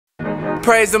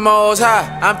Praise the Most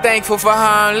High, I'm thankful for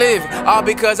how I'm living. All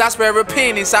because I spread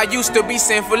repentance, I used to be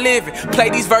sinful living. Play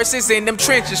these verses in them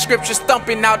trenches, scriptures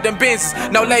thumping out them benches.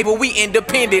 No label, we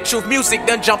independent, truth music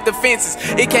done jumped the fences.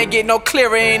 It can't get no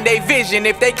clearer in they vision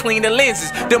if they clean the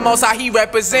lenses. The Most High, he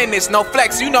represent this, no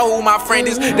flex, you know who my friend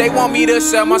is. They want me to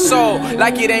sell my soul,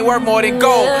 like it ain't worth more than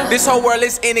gold. This whole world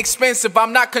is inexpensive,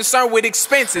 I'm not concerned with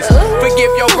expenses.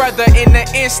 Forgive your brother in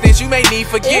the instance, you may need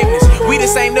forgiveness. We the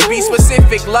same to be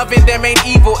specific, loving them ain't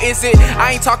evil, is it?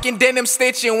 I ain't talking denim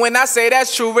stitching when I say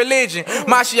that's true religion.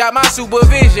 Mashiach, my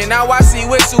supervision, now I see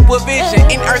with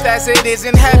supervision. In earth as it is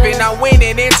in heaven, I'm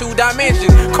winning in 2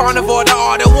 dimensions. Carnivore, the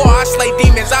art of war, I slay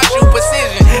demons, I shoot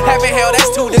precision. Heaven, hell, that's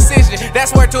 2 decisions.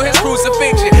 That's word to his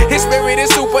crucifixion. His spirit is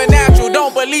supernatural,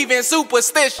 don't believe in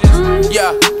superstitions.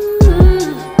 Yeah.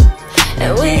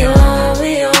 And we are,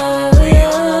 we are, we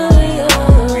are, we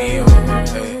are, we are.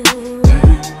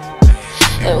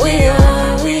 And we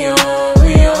are, we are,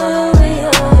 we are, we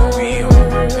are, we are.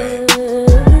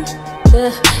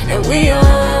 And we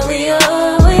are, we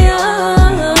are, we are,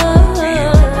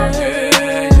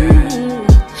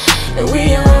 and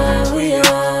we are, we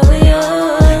are, we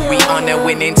are. We on the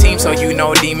winning team, so you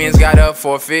know demons gotta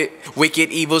forfeit.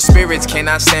 Wicked evil spirits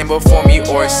cannot stand before me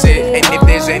or sit. And if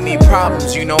there's any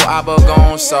problems, you know Abba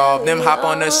gon' solve them. Hop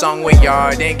on the song with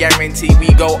y'all, then guarantee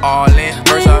we go all in.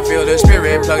 First I feel the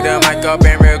spirit, plug the mic up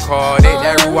and record it.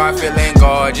 That ruah feeling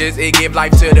gorgeous, it give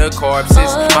life to the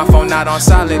corpses. My phone not on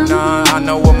silent, nah, I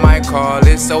know what my call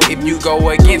is. So if you go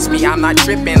against me, I'm not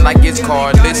tripping like it's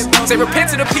cordless. Say repent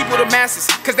to the people, the masses,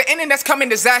 cause the ending that's coming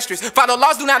disastrous. Follow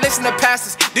laws, do not listen to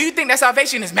pastors. Do you think that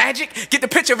salvation is magic? Get the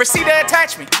picture, receive the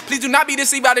attachment. Please do not be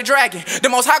deceived by the dragon. The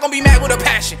Most High gon' be mad with a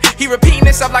passion. He repeating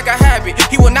himself like a habit.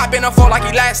 He will not bend or fall like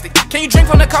elastic. Can you drink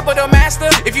from the cup of the master?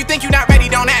 If you think you're not ready,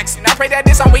 don't ask him. I pray that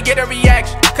this time we get a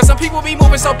reaction, cause some people be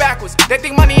moving so backwards. They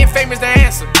think money and fame is the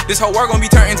answer. This whole world gon' be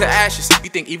turned into ashes.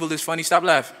 You think evil is funny? Stop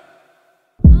laughing.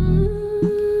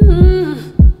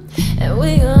 And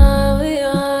we are.